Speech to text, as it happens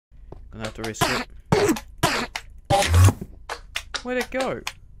Gonna have to risk it. Where'd it go?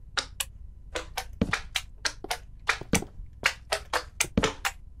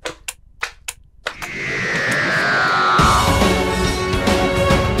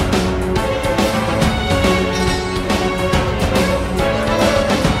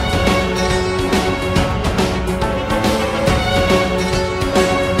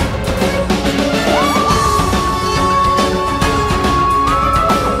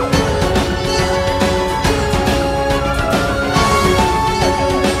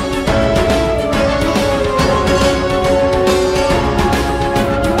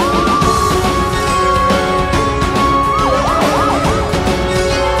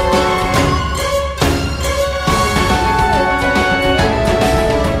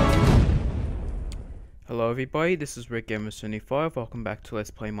 Hello everybody, this is Redgamer 75. Welcome back to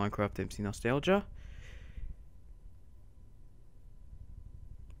Let's Play Minecraft Mcnostalgia.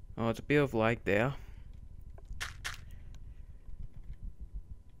 Oh, it's a bit of lag there.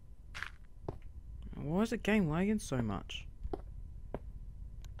 Why is the game lagging so much?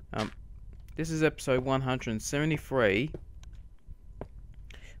 This is episode 173,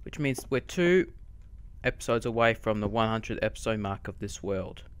 which means we're 2 episodes away from the 100 episode mark of this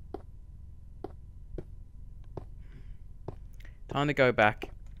world. Time to go back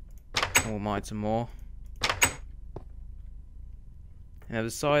and we'll mine some more. And I've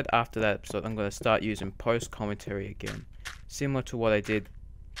decided after that episode I'm going to start using post commentary again, similar to what I did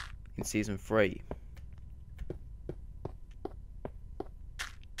in season 3.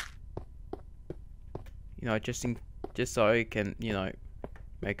 You know, just so I can, you know,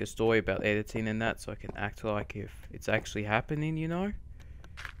 make a story about editing and that, so I can act like if it's actually happening, you know.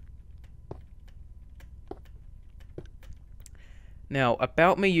 Now,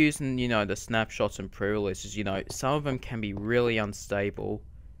 about me using, you know, the snapshots and pre-releases, you know, some of them can be really unstable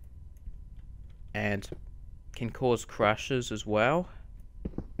and can cause crashes as well.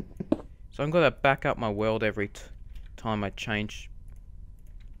 So I'm going to back up my world every time I change,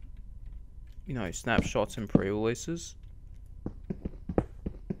 you know, snapshots and pre-releases.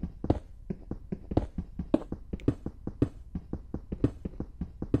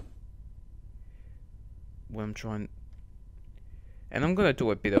 When I'm trying... And I'm gonna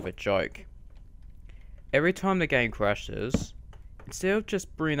do a bit of a joke. Every time the game crashes, instead of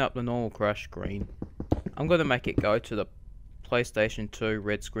just bringing up the normal crash screen, I'm gonna make it go to the PlayStation 2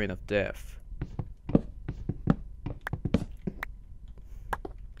 red screen of death.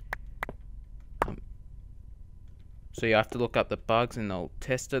 So you have to look up the bugs and I'll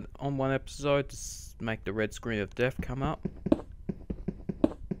test it on one episode to make the red screen of death come up.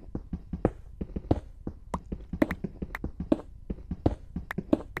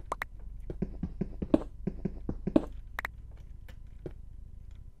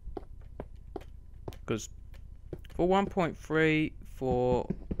 Because for 1.3, for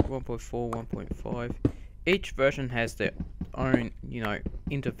 1.4, 1.5, each version has their own, you know,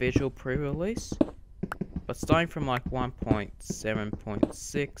 individual pre-release. But starting from like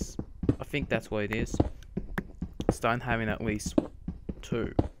 1.7.6, I think that's what it is, starting having at least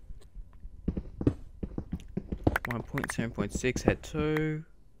 2. 1.7.6 had 2.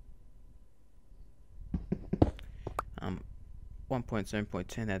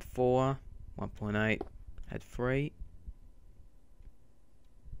 1.7.10 had 4. 1.8 had 3.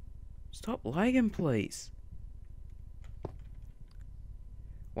 Stop lagging, please.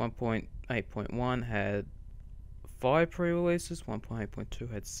 1.8.1 had 5 pre-releases.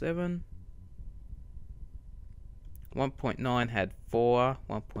 1.8.2 had 7. 1.9 had 4.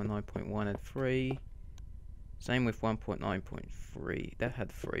 1.9.1 had 3. Same with 1.9.3. That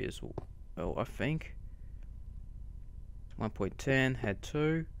had 3 as well, I think. 1.10 had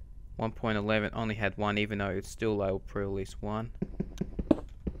 2. 1.11 only had 1, even though it's still labeled pre-release 1.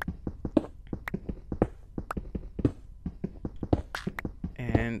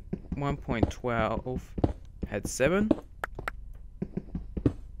 And 1.12 had 7.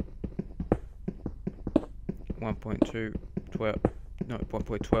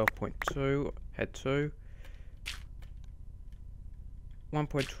 1.12.2 had 2.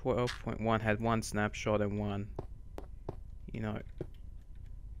 1.12.1 had 1 snapshot and 1, you know,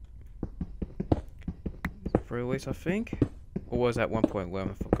 release, I think, or was that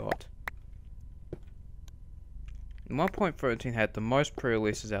 1.11? I forgot. 1.13 had the most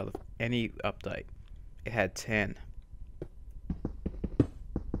pre-releases out of any update. It had 10.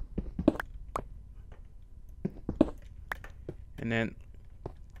 And then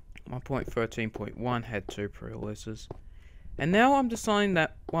 1.13.1 had 2 pre-releases. And now I'm deciding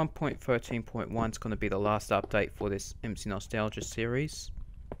that 1.13.1 is going to be the last update for this Mcnostalgia series.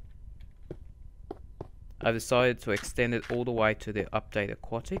 I decided to extend it all the way to the update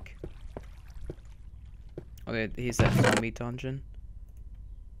aquatic. Okay, here's that zombie dungeon.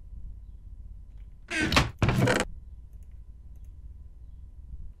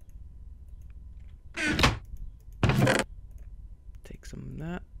 Take some of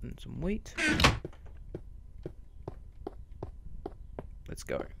that and some wheat. Let's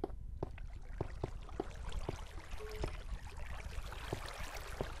go.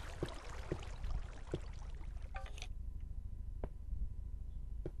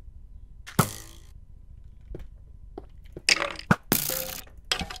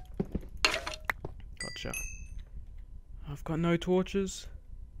 Gotcha. I've got no torches.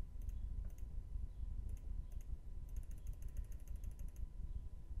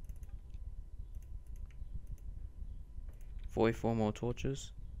 Four more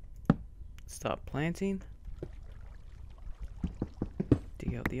torches. Start planting.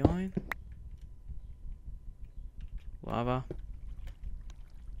 Dig out the iron. Lava.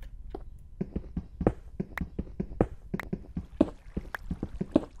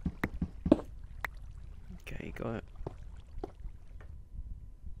 Okay, got it.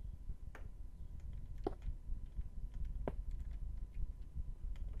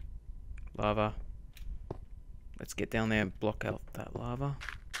 Lava. Let's get down there and block out that lava.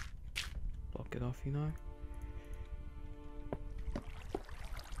 Block it off, you know.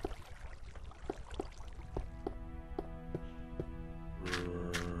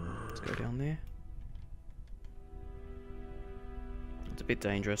 Let's go down there. It's a bit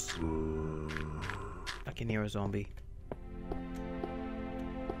dangerous. I can hear a zombie.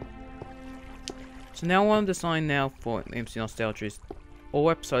 So now what I'm deciding now for MC Nostalgia is all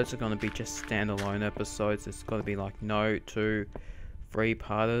episodes are going to be just standalone episodes. There's got to be like no 2,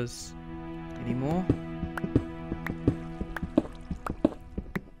 3-parters anymore.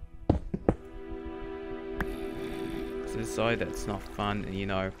 So I decided that's not fun, you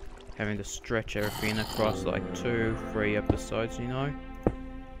know, having to stretch everything across like 2, 3 episodes, you know.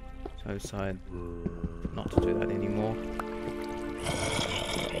 So I decided not to do that anymore.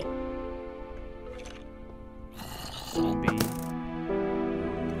 Zombie.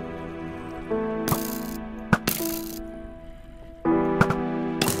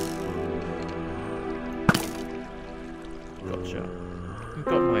 Gotcha. We've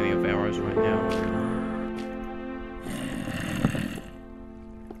got plenty of arrows right now.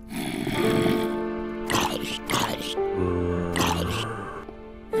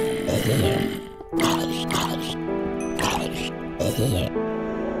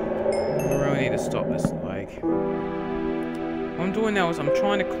 I really need to stop this lag. What I'm doing now is I'm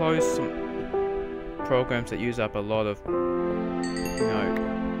trying to close some programs that use up a lot of, you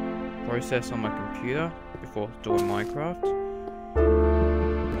know, process on my computer before doing Minecraft.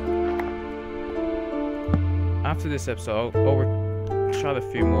 After this episode, I'll shut a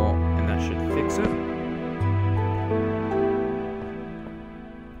few more and that should fix it.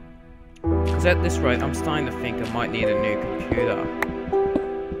 Because at this rate, I'm starting to think I might need a new computer.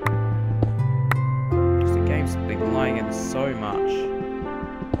 Because the game's been lagging so much.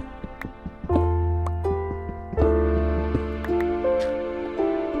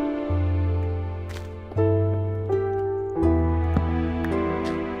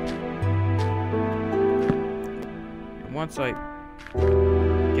 Once I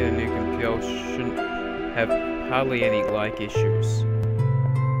get a new computer, I shouldn't have hardly any lag issues.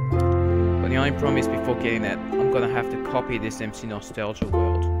 But the only problem is before getting that, I'm going to have to copy this MC Nostalgia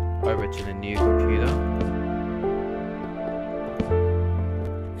world over to the new computer.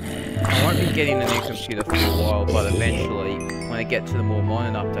 I won't be getting a new computer for a while, but eventually, when I get to the more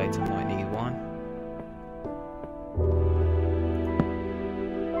modern updates, I might need one.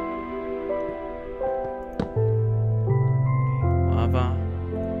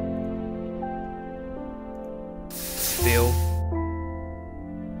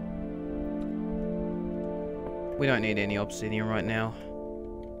 We don't need any obsidian right now.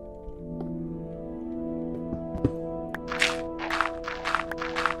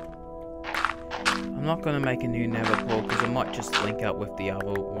 I'm not going to make a new nether portal because I might just link up with the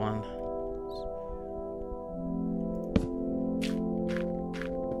other one.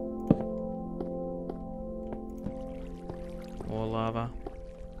 More lava.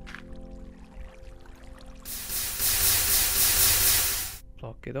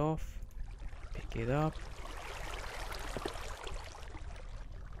 Block it off. Pick it up.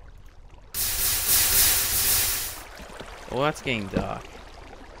 Oh, that's getting dark.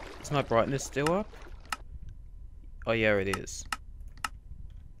 Is my brightness still up? Oh yeah, it is.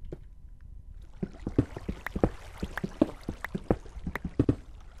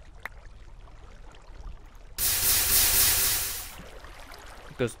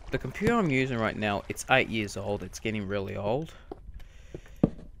 because the computer I'm using right now, it's 8 years old. It's getting really old.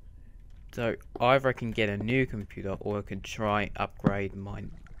 So either I can get a new computer or I can try upgrade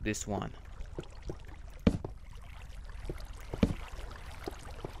this one.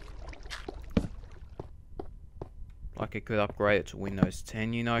 Like I could upgrade it to Windows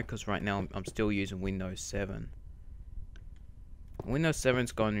 10, you know, because right now I'm still using Windows 7. Windows 7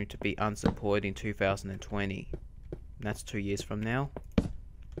 is going to be unsupported in 2020. And that's 2 years from now.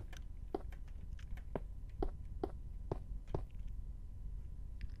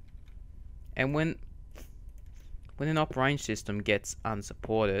 And when an operating system gets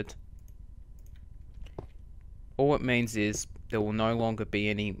unsupported, all it means is there will no longer be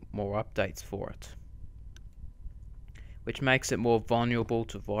any more updates for it, which makes it more vulnerable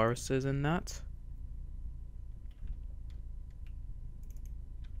to viruses and that.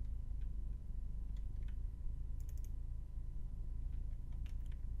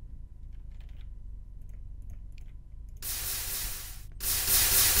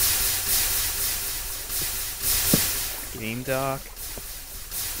 Getting dark.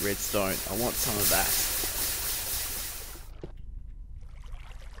 Redstone. I want some of that.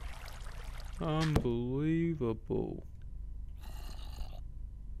 Unbelievable.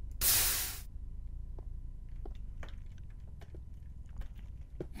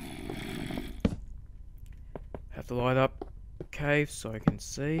 Have to light up cave so I can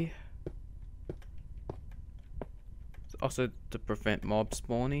see. Also to prevent mob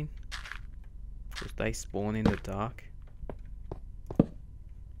spawning, because they spawn in the dark.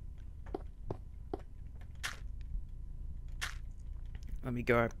 Let me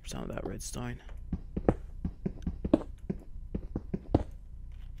grab some of that redstone.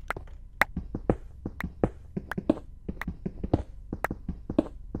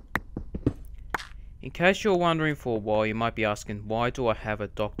 In case you're wondering for a while, you might be asking, why do I have a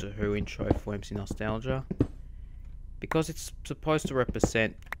Doctor Who intro for MC Nostalgia? Because it's supposed to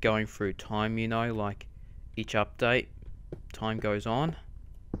represent going through time, you know, like each update, time goes on.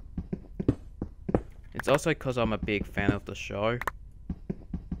 It's also because I'm a big fan of the show.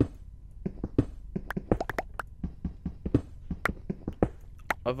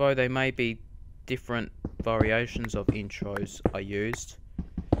 Although there may be different variations of intros I used.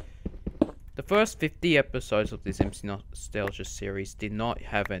 The first 50 episodes of this MC Nostalgia series did not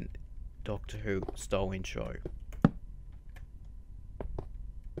have a Doctor Who style intro.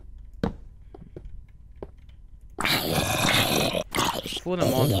 For the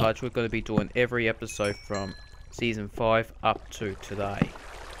montage, we're going to be doing every episode from Season 5 up to today.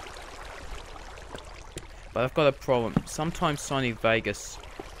 But I've got a problem. Sometimes Sony Vegas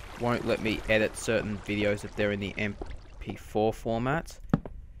won't let me edit certain videos if they're in the MP4 format.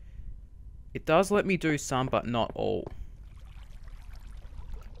 It does let me do some, but not all.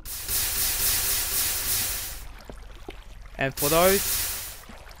 And for those,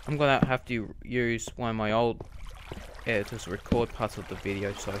 I'm gonna have to use one of my old editors to record parts of the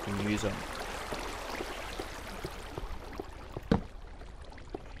video so I can use them.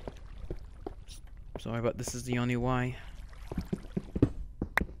 Sorry, but this is the only way.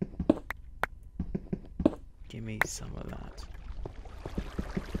 Give me some of that.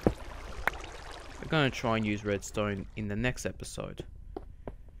 I'm gonna try and use redstone in the next episode.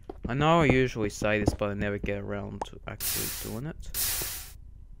 I know I usually say this, but I never get around to actually doing it.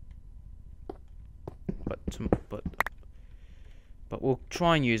 But we'll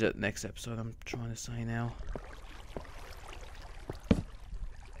try and use it next episode, I'm trying to say now.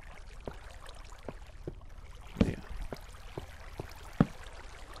 Yeah.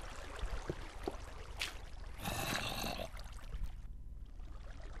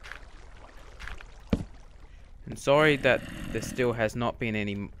 And sorry that there still has not been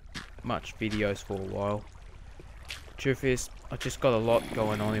any much videos for a while. Truth is, I just got a lot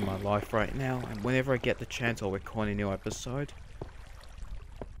going on in my life right now, and whenever I get the chance I'll record a new episode.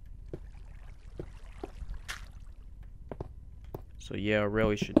 So yeah, I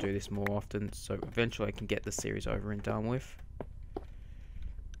really should do this more often, so eventually I can get the series over and done with.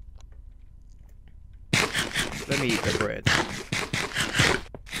 Let me eat the bread.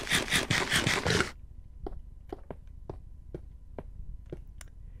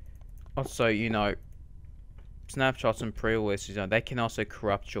 Also, you know, snapshots and pre-releases, you know, they can also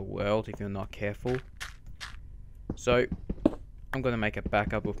corrupt your world if you're not careful. So, I'm going to make a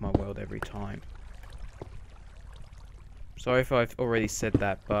backup of my world every time. Sorry if I've already said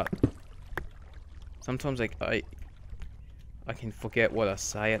that, but sometimes I can forget what I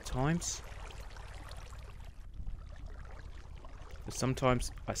say at times. But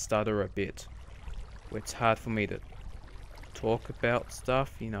sometimes I stutter a bit, where it's hard for me to talk about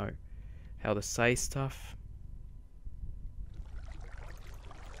stuff, you know, how to say stuff.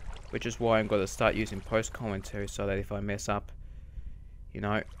 Which is why I'm going to start using post commentary so that if I mess up, you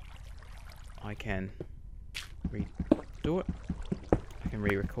know, I can redo it. I can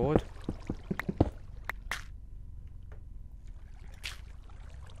re-record.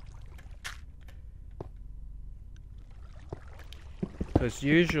 Because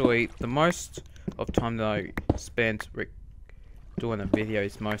usually the most of time that I spend doing a video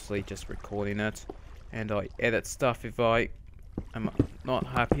is mostly just recording it, and I edit stuff if I am not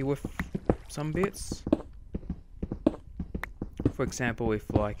happy with some bits. For example,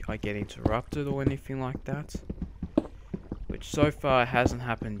 if like I get interrupted or anything like that, which so far hasn't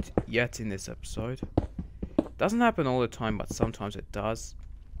happened yet in this episode. Doesn't happen all the time, but sometimes it does.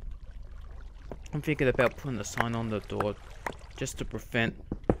 I'm thinking about putting a sign on the door just to prevent,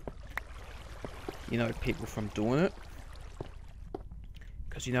 you know, people from doing it.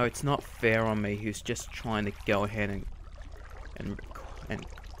 Because, you know, it's not fair on me who's just trying to go ahead and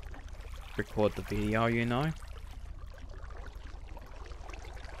record the video, you know.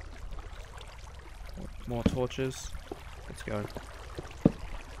 More torches. Let's go.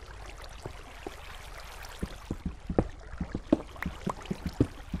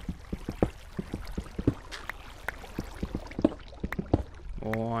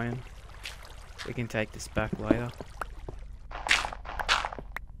 More iron. We can take this back later.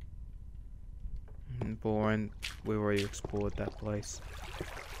 Boring. We already explored that place.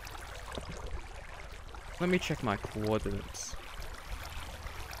 Let me check my coordinates.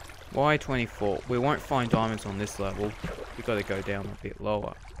 Y24. We won't find diamonds on this level. We gotta go down a bit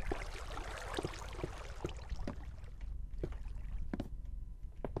lower.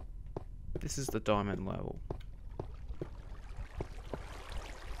 This is the diamond level.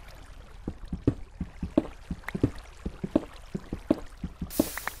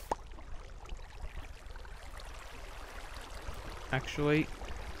 Actually,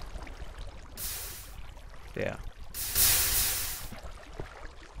 there.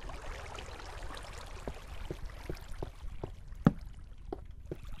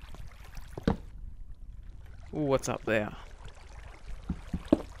 Ooh, what's up there?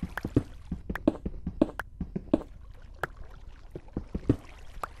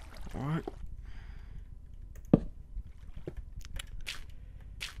 Alright.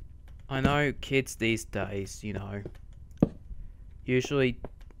 I know kids these days, you know, usually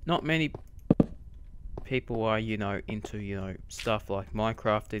not many people are, you know, into, you know, stuff like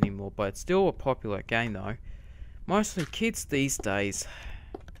Minecraft anymore, but it's still a popular game though. Mostly kids these days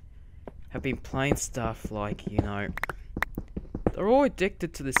have been playing stuff like, you know, they're all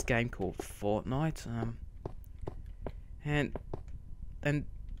addicted to this game called Fortnite. And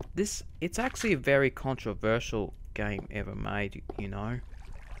this, it's actually a very controversial game ever made, you know,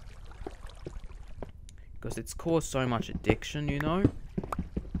 because it's caused so much addiction, you know.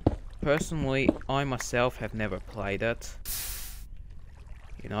 Personally, I myself have never played it.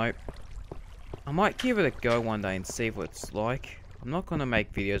 You know, I might give it a go one day and see what it's like. I'm not gonna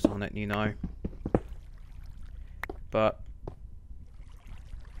make videos on it, you know. But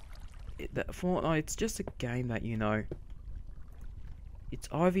Fortnite, it's just a game that, you know, it's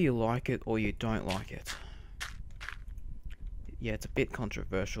either you like it or you don't like it. Yeah, it's a bit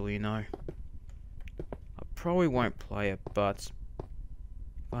controversial, you know. I probably won't play it, but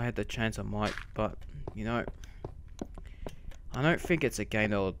if I had the chance I might. But, you know, I don't think it's a game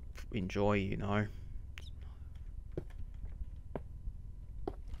that I'll enjoy, you know.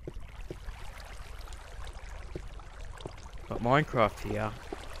 But Minecraft here,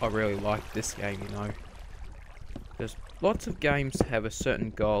 I really like this game, you know. There's lots of games have a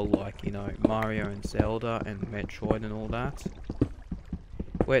certain goal, like, you know, Mario and Zelda and Metroid and all that,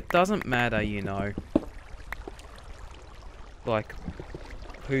 where it doesn't matter, you know, like,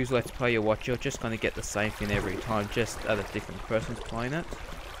 whose Let's Play you watch, you're just going to get the same thing every time, just at a different person's playing it.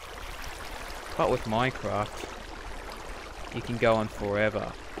 But with Minecraft, you can go on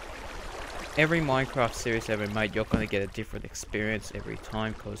forever. Every Minecraft series ever made, you're going to get a different experience every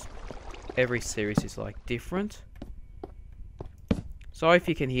time, because every series is like different. Sorry if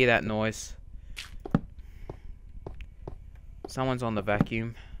you can hear that noise. Someone's on the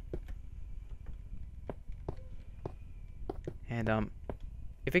vacuum. And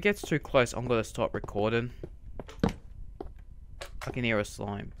if it gets too close, I'm going to stop recording. I can hear a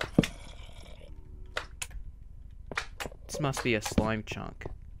slime. This must be a slime chunk.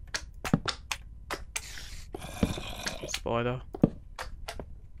 Spider.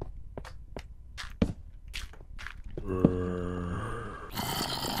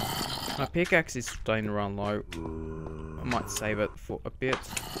 My pickaxe is starting to run low. I might save it for a bit.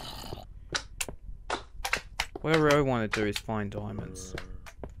 What I really want to do is find diamonds.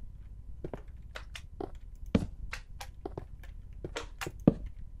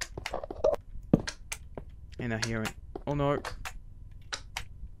 And I hear it. Oh no.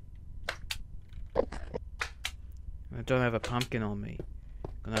 I don't have a pumpkin on me.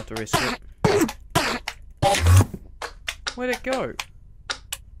 Gonna have to risk it. Where'd it go?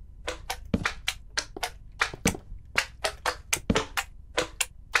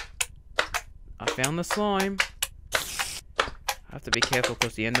 I found the slime. I have to be careful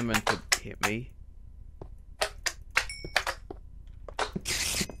because the Enderman could hit me.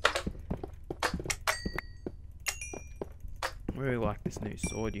 I really like this new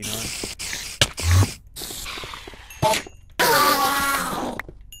sword, you know.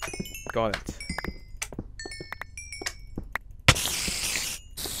 Got it.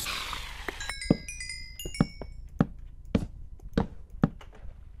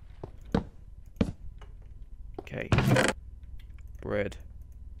 Okay. Bread.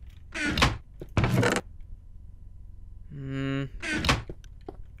 Don't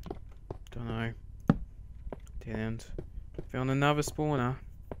know. Didn't. Found another spawner.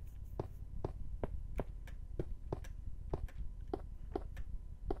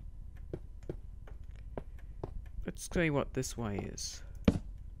 Let's see what this way is.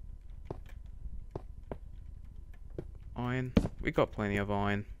 Iron. We got plenty of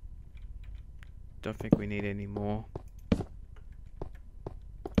iron. Don't think we need any more.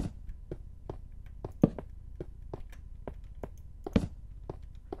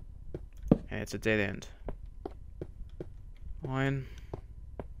 Hey, it's a dead end. Iron.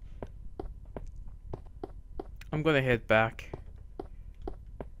 I'm gonna head back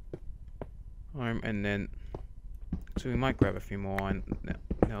home and then, so we might grab a few more iron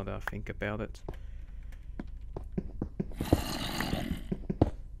now that I think about it.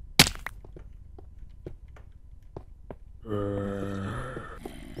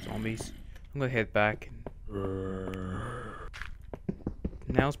 Zombies. I'm gonna head back.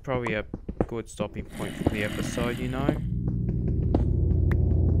 Now's probably a good stopping point for the episode, you know.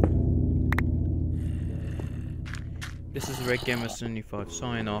 This is Redgamer 75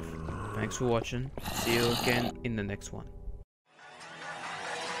 signing off. Thanks for watching. See you again in the next one.